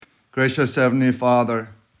Gracious Heavenly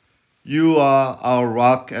Father, you are our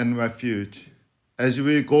rock and refuge. As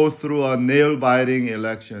we go through a nail-biting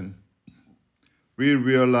election, we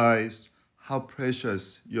realize how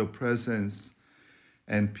precious your presence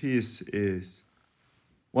and peace is.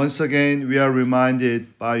 Once again, we are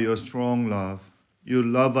reminded by your strong love. You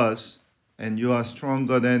love us and you are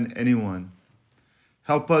stronger than anyone.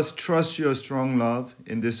 Help us trust your strong love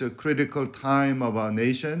in this critical time of our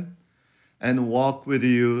nation and walk with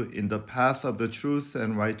you in the path of the truth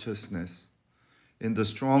and righteousness. In the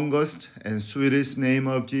strongest and sweetest name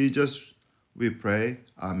of Jesus, we pray.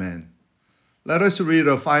 Amen. Let us read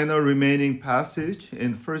a final remaining passage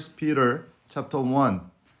in 1 Peter chapter 1,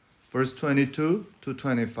 verse 22 to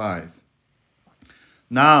 25.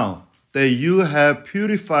 Now that you have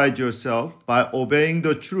purified yourself by obeying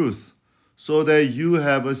the truth, so that you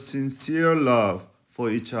have a sincere love for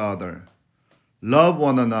each other. Love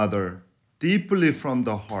one another deeply from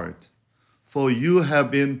the heart, for you have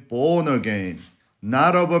been born again,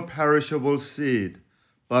 not of a perishable seed,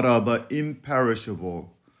 but of an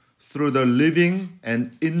imperishable, through the living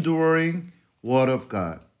and enduring Word of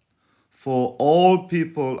God. For all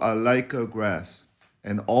people are like a grass,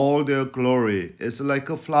 and all their glory is like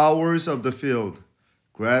the flowers of the field.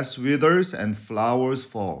 Grass withers and flowers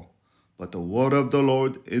fall, but the word of the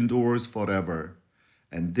Lord endures forever.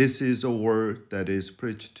 And this is the word that is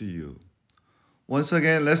preached to you. Once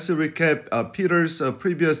again, let's recap Peter's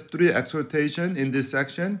previous three exhortations in this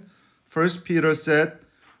section. First, Peter said,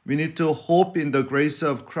 we need to hope in the grace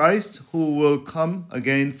of Christ who will come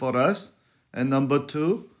again for us. And number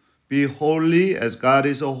two, be holy as God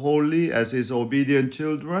is holy as his obedient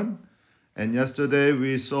children. And yesterday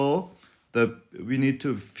we saw that we need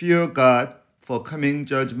to fear God for coming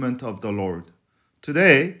judgment of the Lord.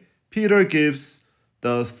 Today, Peter gives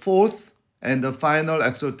the fourth and the final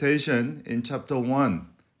exhortation in chapter 1,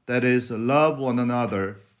 that is, love one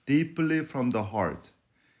another deeply from the heart.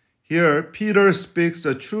 Here, Peter speaks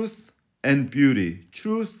the truth and beauty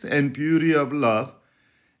of love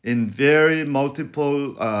in very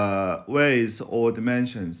multiple ways or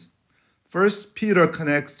dimensions. First, Peter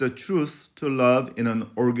connects the truth to love in an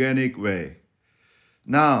organic way.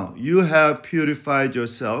 Now, you have purified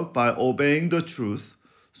yourself by obeying the truth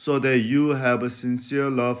so that you have a sincere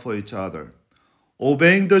love for each other.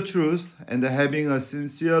 Obeying the truth and having a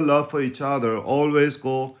sincere love for each other always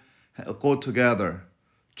go together.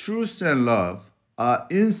 Truth and love are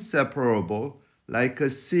inseparable like a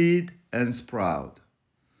seed and sprout.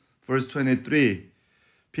 Verse 23,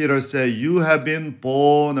 Peter said, you have been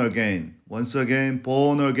born again. Once again,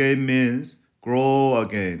 born again means grow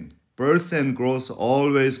again. Birth and growth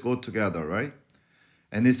always go together, right?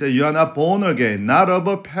 And he said, you are not born again, not of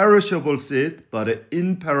a perishable seed, but an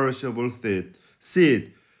imperishable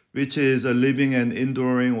seed, which is a living and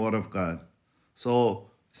enduring word of God. So,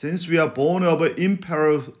 since we are born of an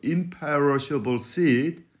imperishable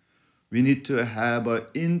seed, we need to have an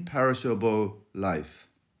imperishable life.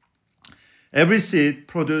 Every seed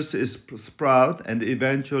produces sprout and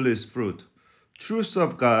eventually is fruit. Truth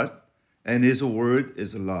of God and his word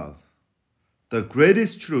is love. The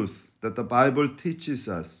greatest truth that the Bible teaches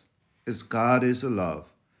us is God is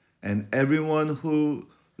love, and everyone who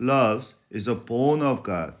loves is born of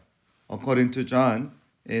God, according to John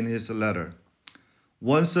in his letter.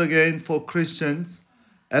 Once again, for Christians,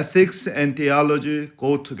 ethics and theology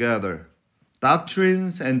go together.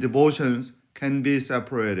 Doctrines and devotions can be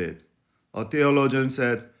separated. A theologian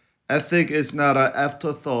said, ethic is not an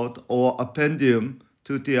afterthought or appendium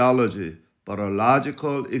to theology, but a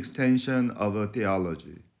logical extension of a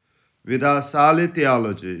theology. Without solid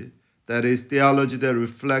theology, that is, theology that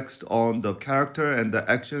reflects on the character and the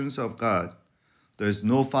actions of God, there is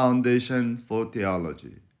no foundation for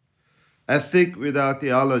theology. Ethic without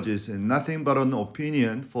theology is nothing but an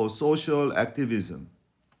opinion for social activism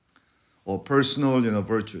or personal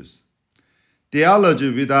virtues.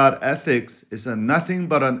 Theology without ethics is nothing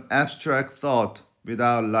but an abstract thought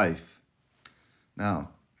without life. Now,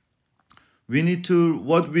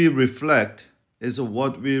 what we reflect is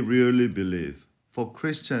what we really believe. For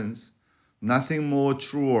Christians, nothing more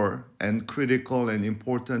truer and critical and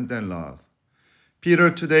important than love. Peter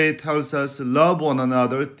today tells us love one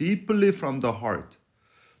another deeply from the heart.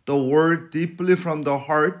 The word deeply from the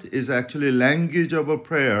heart is actually language of a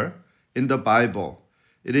prayer in the Bible.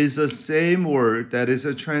 It is the same word that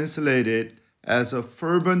is translated as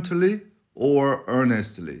fervently or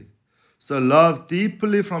earnestly. So love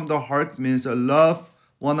deeply from the heart means love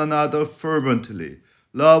one another fervently,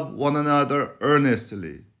 love one another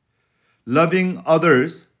earnestly. Loving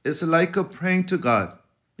others is like praying to God.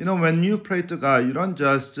 When you pray to God, you don't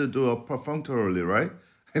just do it perfunctorily, right?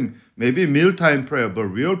 Maybe mealtime prayer, but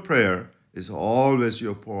real prayer is always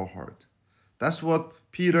your poor heart. That's what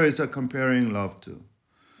Peter is comparing love to.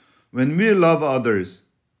 When we love others,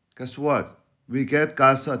 guess what? We get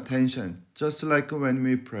God's attention, just like when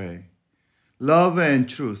we pray. Love and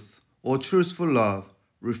truth, or truthful love,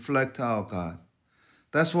 reflect our God.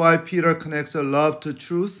 That's why Peter connects a love to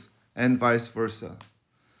truth and vice versa.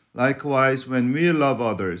 Likewise, when we love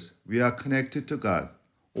others, we are connected to God,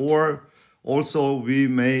 or also we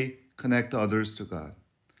may connect others to God.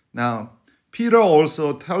 Now, Peter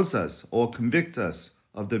also tells us or convicts us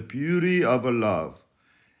of the beauty of a love,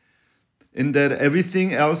 in that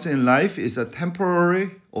everything else in life is a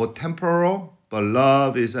temporary or temporal, but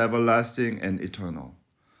love is everlasting and eternal.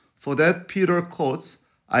 For that, Peter quotes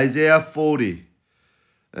Isaiah 40,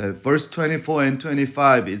 verse 24 and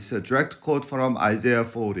 25. It's a direct quote from Isaiah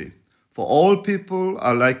 40. For all people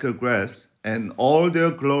are like a grass, and all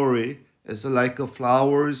their glory is like the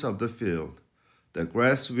flowers of the field. The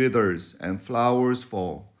grass withers and flowers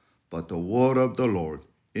fall, but the word of the Lord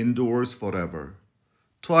endures forever.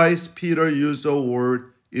 Twice Peter used the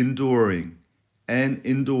word enduring and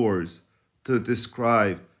endures to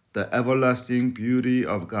describe the everlasting beauty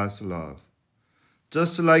of God's love.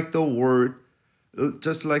 Just like the word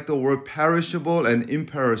perishable and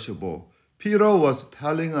imperishable, Peter was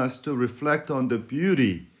telling us to reflect on the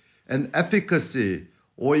beauty and efficacy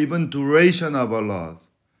or even duration of our love.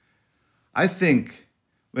 I think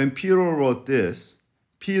when Peter wrote this,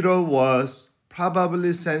 Peter was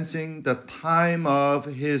probably sensing the time of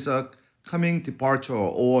his coming departure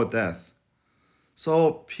or death.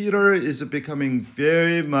 So Peter is becoming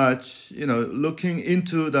very much, looking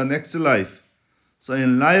into the next life. So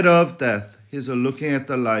in light of death, he's looking at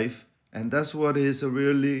the life, and that's what he's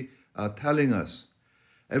really telling us.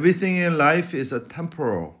 Everything in life is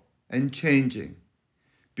temporal and changing.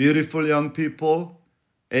 Beautiful young people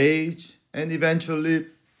age and eventually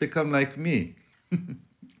become like me.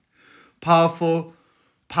 Popular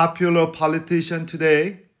politician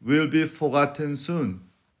today will be forgotten soon.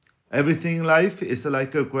 Everything in life is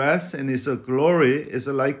like a grass, and its glory is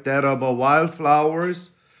like that of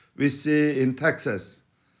wildflowers we see in Texas.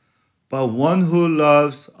 But one who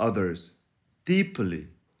loves others deeply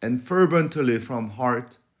and fervently from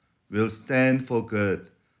heart will stand for good,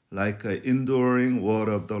 like an enduring word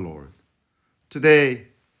of the Lord. Today,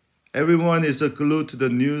 everyone is glued to the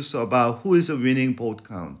news about who is winning vote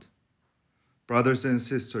count. Brothers and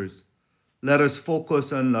sisters, let us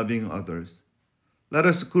focus on loving others. Let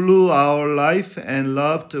us glue our life and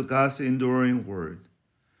love to God's enduring word.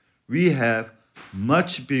 We have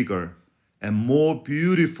much bigger and more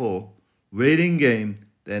beautiful waiting game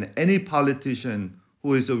than any politician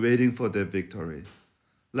who is waiting for their victory.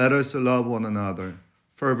 Let us love one another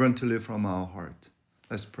fervently from our heart.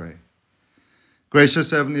 Let's pray.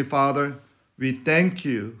 Gracious Heavenly Father, we thank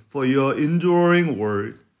you for your enduring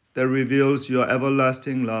word that reveals your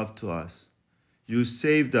everlasting love to us. You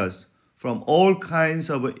saved us from all kinds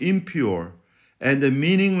of impure and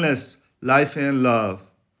meaningless life and love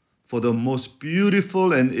for the most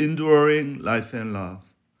beautiful and enduring life and love.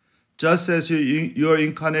 Just as your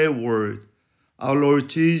incarnate word, our Lord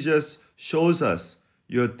Jesus shows us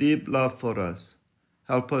your deep love for us.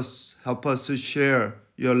 Help us to share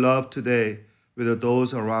your love today with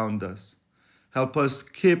those around us. Help us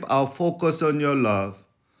keep our focus on your love,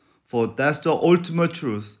 for that's the ultimate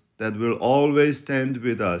truth that will always stand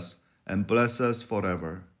with us and bless us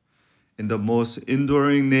forever. In the most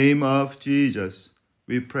enduring name of Jesus,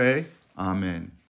 we pray. Amen.